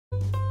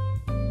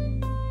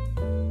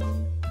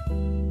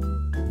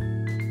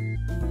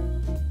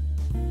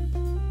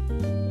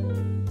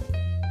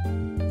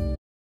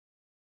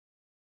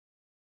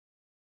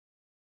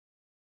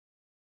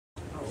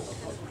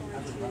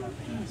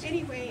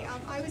anyway,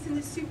 I was in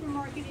the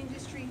supermarket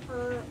industry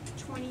for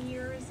 20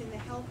 years, in the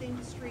health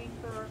industry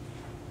for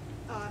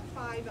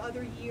 5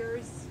 other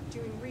years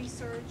doing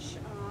research.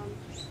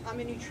 I'm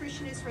a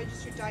nutritionist,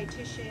 registered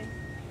dietitian,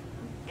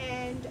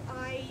 and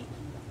I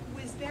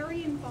was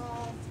very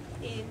involved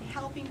in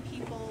helping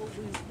people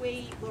lose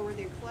weight, lower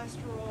their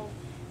cholesterol,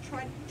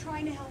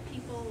 trying to help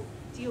people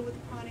deal with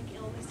chronic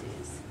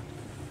illnesses.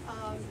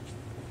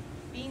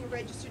 Being a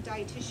registered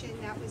dietitian,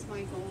 that was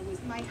my goal.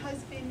 My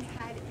husband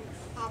had an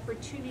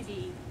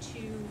opportunity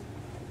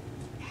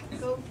to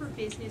go for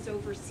business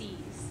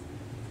overseas.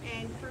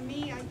 And for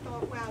me, I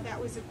thought, wow, that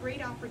was a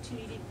great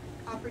opportunity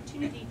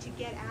to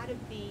get out of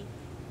the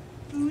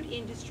food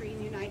industry in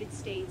the United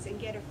States and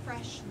get a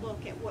fresh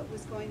look at what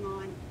was going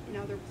on in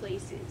other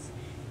places.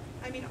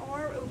 I mean,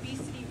 our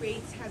obesity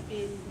rates have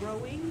been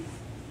growing,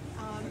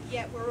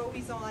 yet we're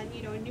always on,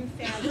 a new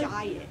fad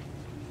diet.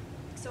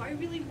 So I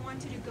really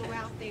wanted to go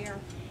out there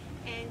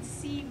and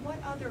see what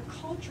other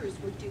cultures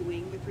were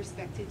doing with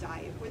respect to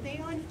diet. Were they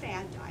on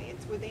fad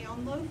diets? Were they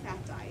on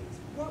low-fat diets?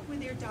 What were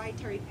their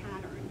dietary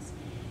patterns?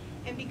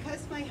 And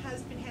because my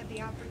husband had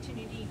the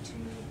opportunity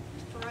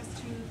for us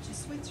to move to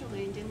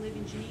Switzerland and live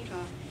in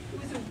Geneva,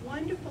 it was a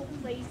wonderful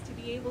place to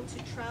be able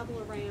to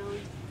travel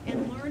around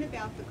and learn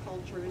about the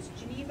cultures.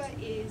 Geneva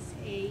is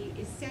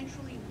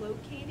centrally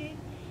located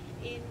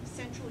in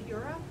Central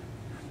Europe,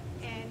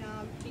 and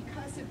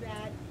because of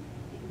that,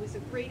 it was a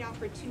great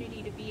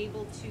opportunity to be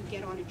able to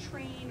get on a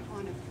train,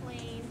 on a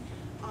plane,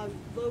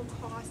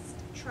 low-cost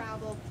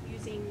travel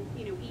using,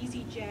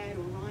 EasyJet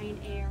or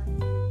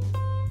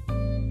Ryanair.